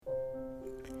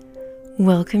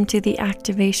Welcome to the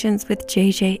Activations with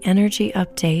JJ Energy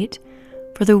Update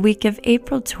for the week of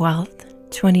April 12th,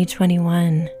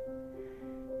 2021.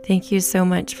 Thank you so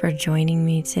much for joining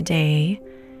me today,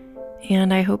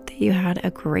 and I hope that you had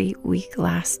a great week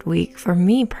last week. For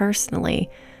me personally,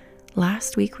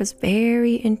 last week was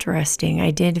very interesting.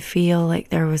 I did feel like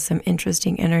there was some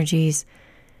interesting energies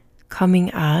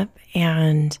coming up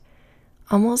and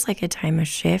almost like a time of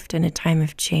shift and a time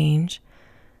of change.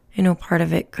 I know part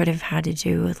of it could have had to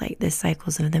do with like the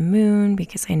cycles of the moon,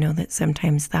 because I know that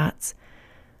sometimes that's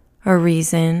a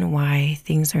reason why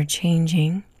things are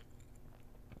changing.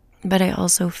 But I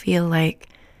also feel like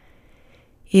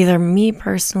either me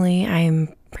personally,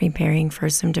 I'm preparing for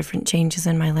some different changes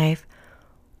in my life,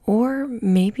 or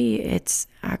maybe it's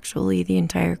actually the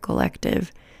entire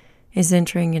collective is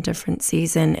entering a different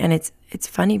season. And it's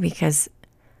funny because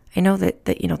I know that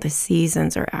the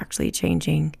seasons are actually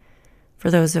changing. For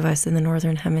those of us in the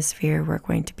Northern Hemisphere, we're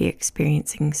going to be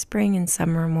experiencing spring and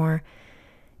summer more,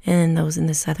 and those in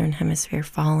the Southern Hemisphere,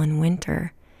 fall and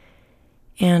winter.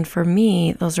 And for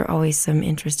me, those are always some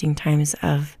interesting times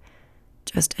of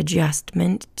just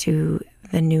adjustment to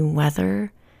the new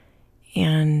weather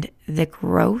and the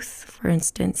growth, for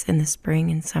instance, in the spring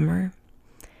and summer.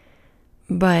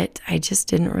 But I just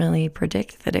didn't really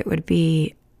predict that it would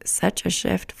be such a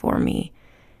shift for me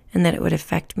and that it would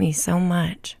affect me so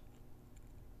much.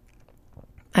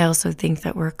 I also think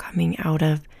that we're coming out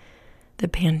of the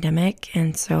pandemic,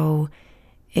 and so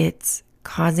it's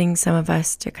causing some of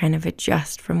us to kind of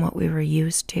adjust from what we were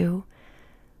used to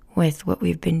with what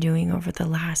we've been doing over the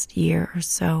last year or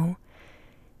so.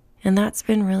 And that's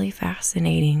been really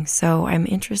fascinating. So I'm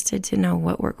interested to know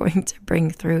what we're going to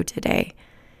bring through today.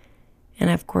 And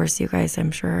of course, you guys, I'm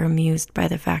sure, are amused by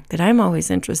the fact that I'm always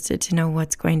interested to know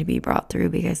what's going to be brought through,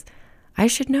 because I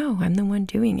should know. I'm the one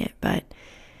doing it, but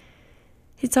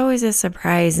it's always a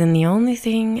surprise. And the only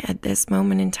thing at this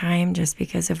moment in time, just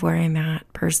because of where I'm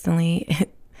at personally,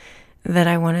 that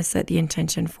I want to set the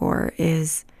intention for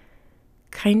is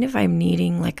kind of I'm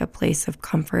needing like a place of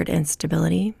comfort and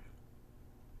stability.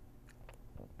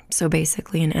 So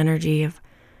basically an energy of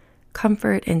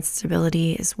comfort and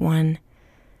stability is one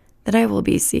that I will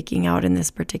be seeking out in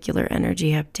this particular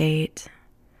energy update.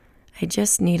 I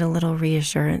just need a little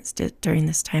reassurance during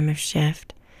this time of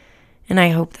shift. And I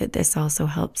hope that this also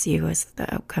helps you as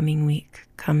the upcoming week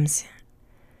comes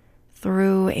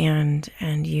through and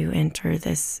you enter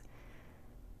this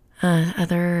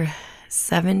other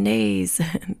 7 days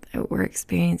that we're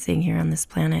experiencing here on this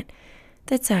planet.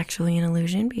 That's actually an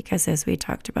illusion, because as we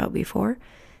talked about before,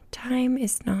 time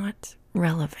is not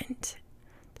relevant.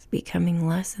 It's becoming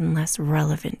less and less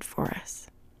relevant for us.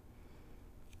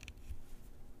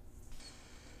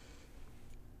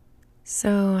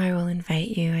 So I will invite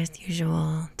you, as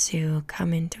usual, to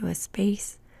come into a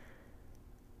space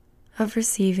of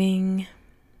receiving,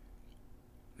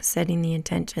 setting the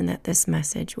intention that this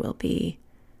message will be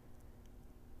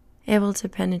able to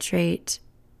penetrate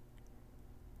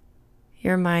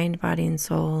your mind, body, and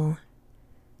soul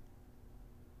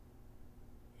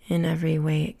in every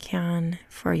way it can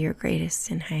for your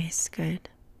greatest and highest good.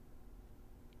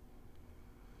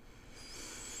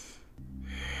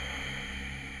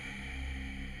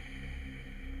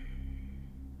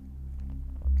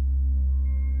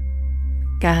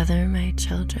 Gather, my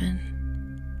children.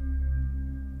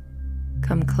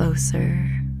 Come closer,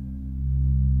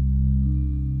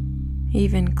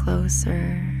 even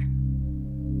closer.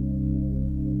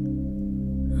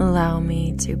 Allow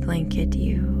me to blanket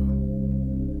you.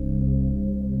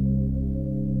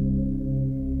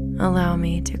 Allow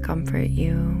me to comfort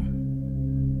you.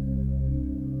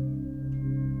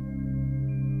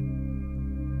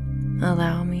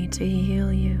 Allow me to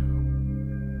heal you.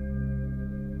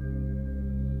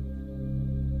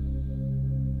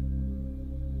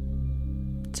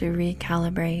 To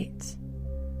recalibrate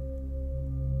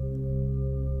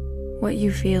what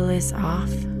you feel is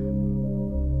off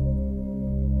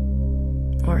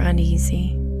or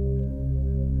uneasy.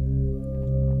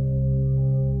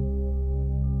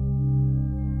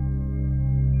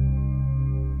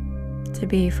 To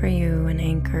be for you an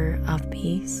anchor of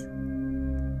peace,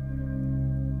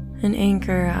 an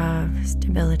anchor of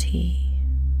stability.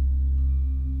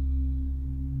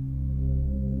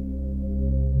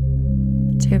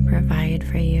 To provide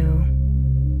for you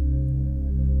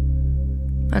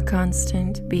a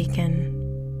constant beacon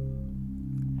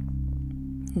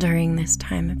during this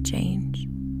time of change.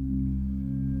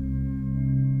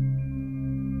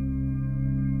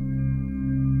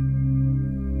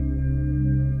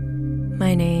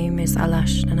 My name is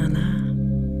Alashtanala,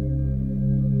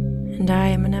 and I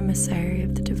am an emissary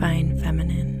of the Divine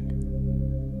Feminine.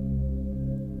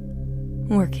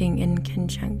 working in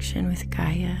conjunction with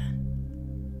Gaia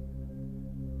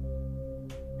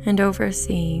and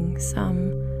overseeing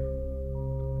some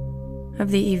of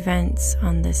the events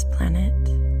on this planet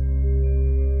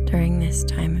during this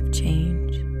time of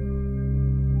change.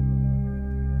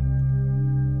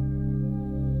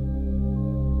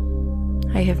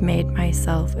 I have made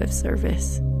myself of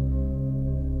service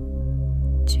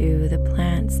to the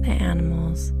plants, the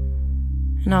animals,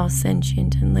 and all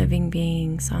sentient and living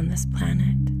beings on this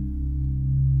planet,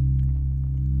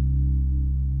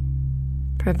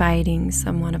 providing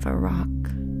somewhat of a rock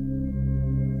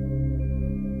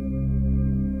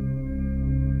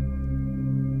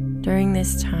during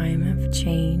this time of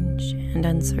change and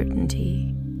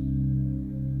uncertainty.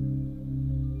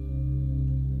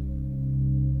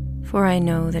 For I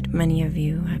know that many of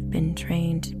you have been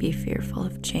trained to be fearful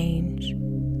of change,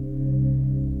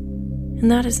 and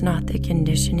that is not the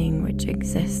conditioning which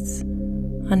exists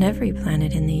on every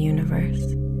planet in the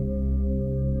universe.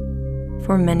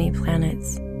 For many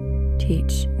planets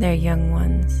teach their young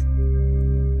ones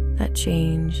that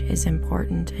change is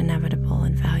important, inevitable,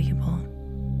 and valuable.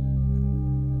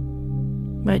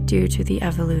 But due to the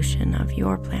evolution of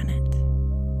your planet,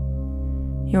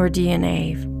 your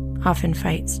DNA often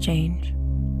fights change,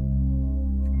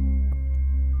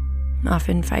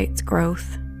 often fights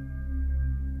growth,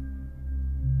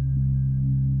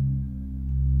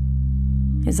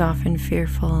 is often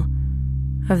fearful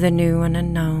of the new and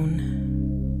unknown,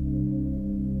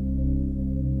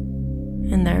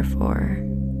 and therefore,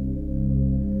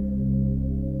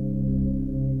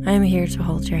 I am here to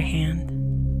hold your hand,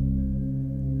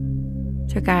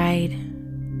 to guide,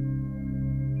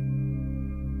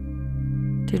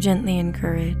 to gently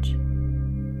encourage,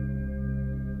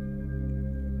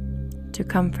 to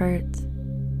comfort,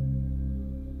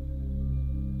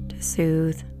 to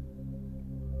soothe.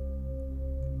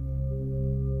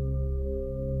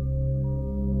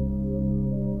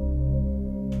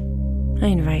 I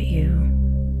invite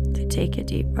you to take a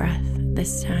deep breath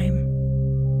this time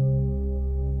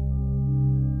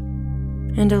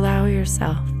and allow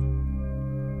yourself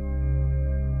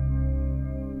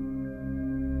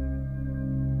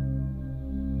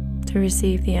to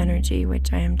receive the energy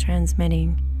which I am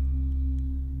transmitting,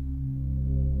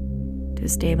 to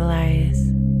stabilize,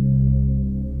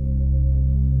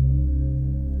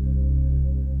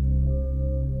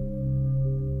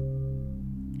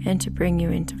 and to bring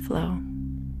you into flow.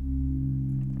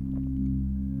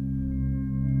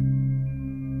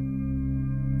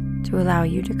 To allow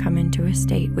you to come into a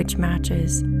state which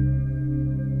matches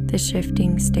the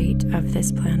shifting state of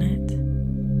this planet,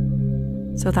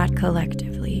 so that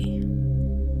collectively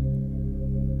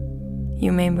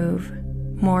you may move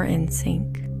more in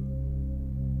sync.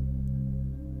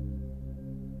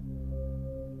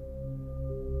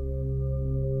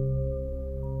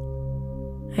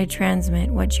 I transmit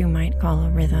what you might call a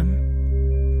rhythm,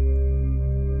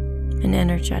 an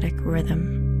energetic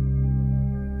rhythm,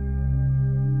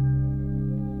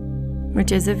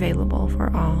 which is available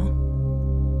for all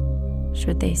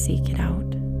should they seek it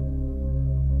out,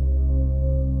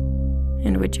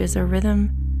 and which is a rhythm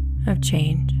of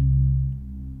change,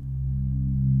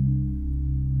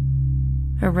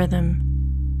 a rhythm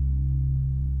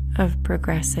of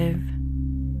progressive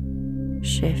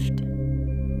shift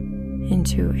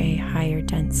into a higher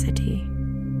density.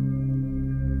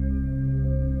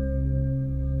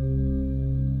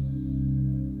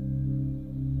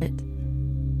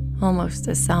 Almost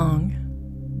a song,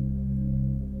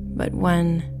 but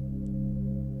one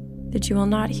that you will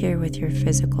not hear with your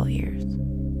physical ears,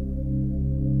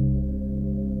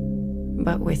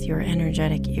 but with your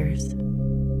energetic ears,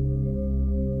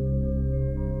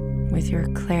 with your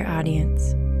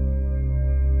clairaudience.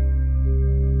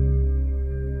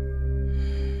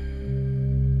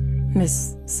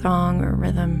 This song or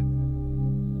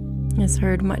rhythm is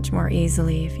heard much more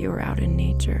easily if you are out in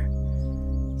nature.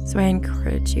 So I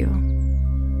encourage you,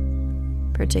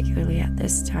 particularly at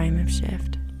this time of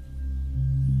shift,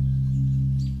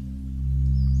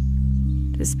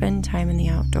 to spend time in the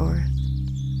outdoors,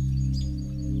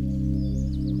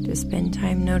 to spend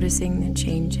time noticing the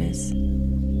changes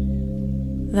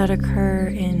that occur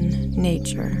in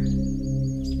nature,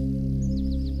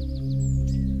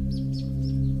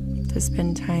 to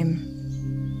spend time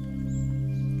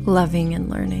loving and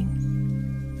learning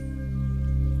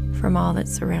from all that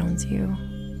surrounds you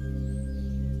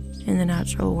in the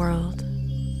natural world.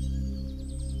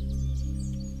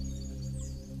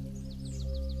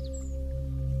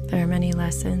 There are many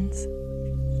lessons.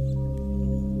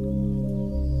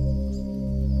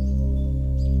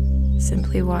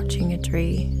 Simply watching a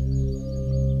tree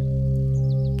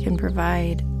can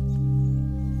provide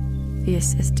the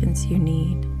assistance you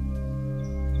need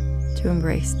to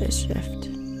embrace this shift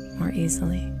more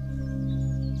easily.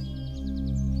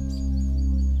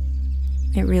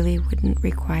 It really wouldn't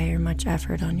require much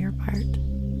effort on your part.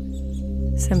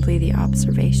 Simply the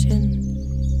observation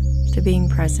to being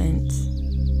present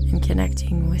and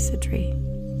connecting with the tree.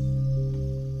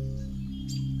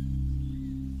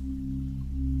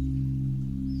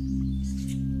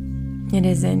 It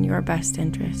is in your best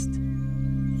interest,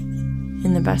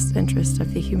 in the best interest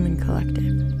of the human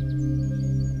collective,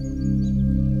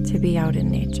 to be out in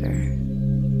nature.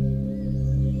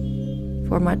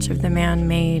 For much of the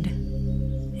man-made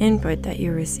input that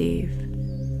you receive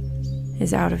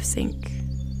is out of sync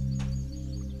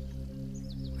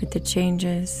with the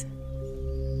changes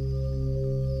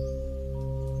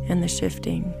and the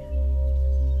shifting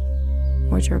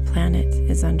which our planet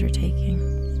is undertaking.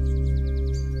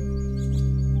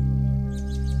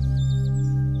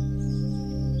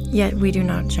 Yet we do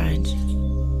not judge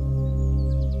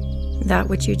that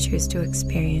which you choose to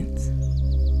experience.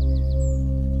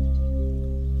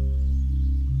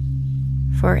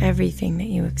 For everything that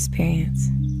you experience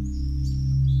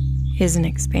is an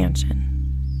expansion.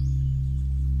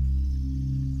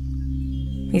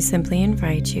 We simply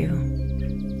invite you,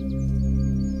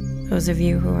 those of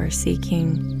you who are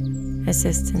seeking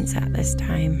assistance at this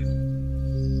time,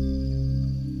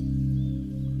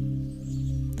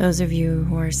 those of you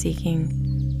who are seeking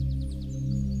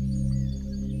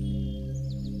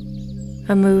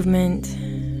a movement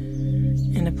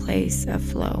in a place of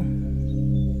flow,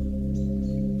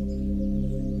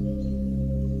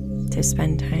 to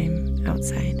spend time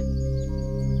outside,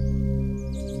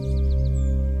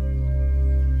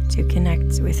 to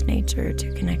connect with nature,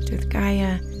 to connect with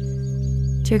Gaia,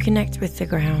 to connect with the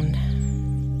ground,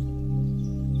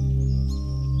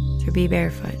 to be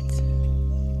barefoot,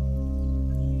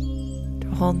 to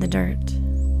hold the dirt,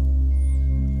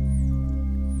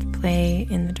 to play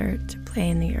in the dirt, to play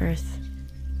in the earth,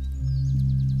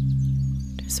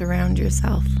 to surround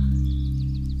yourself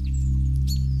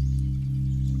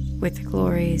with the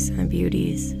glories and the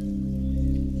beauties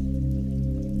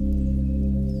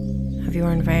of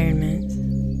your environment.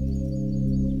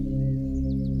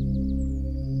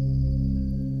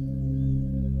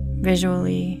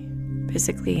 Visually,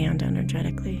 physically, and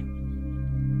energetically.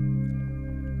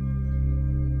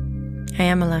 I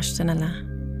am Alashtanala,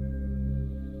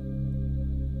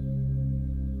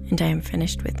 and I am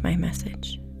finished with my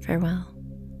message. Farewell.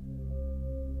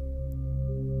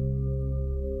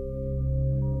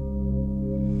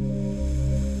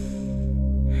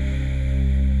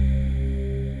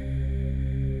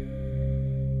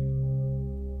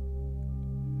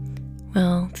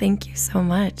 Well, thank you so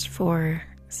much for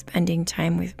spending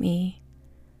time with me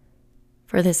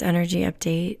for this energy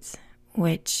update,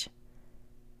 which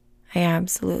I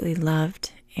absolutely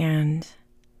loved and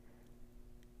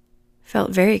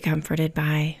felt very comforted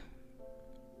by.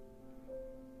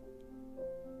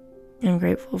 I'm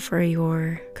grateful for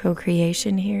your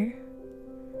co-creation here.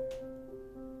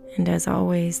 And as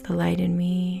always, the light in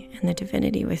me and the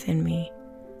divinity within me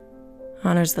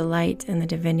honors the light and the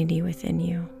divinity within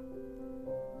you.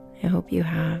 I hope you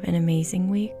have an amazing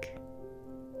week.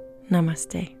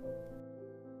 Namaste.